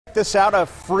This out, a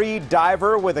free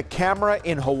diver with a camera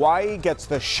in Hawaii gets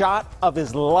the shot of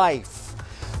his life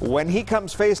when he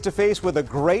comes face to face with a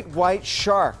great white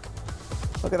shark.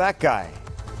 Look at that guy.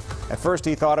 At first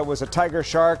he thought it was a tiger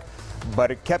shark,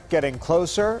 but it kept getting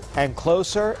closer and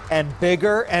closer and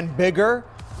bigger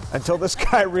until this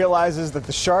guy realizes that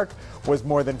the shark was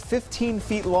more than 15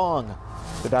 feet long.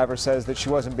 The diver says that she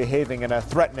wasn't behaving in a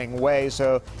threatening way,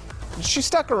 so she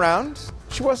stuck around.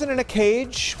 She wasn't in a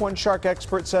cage. One shark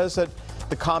expert says that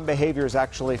the calm behavior is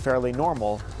actually fairly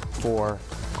normal for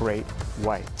great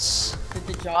whites. Did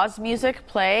the Jaws music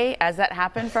play as that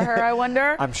happened for her, I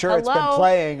wonder? I'm sure it's been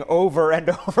playing over and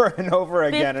over and over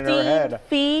again in her head. 15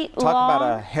 feet long. Talk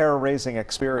about a hair-raising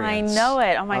experience. I know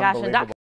it. Oh my gosh. And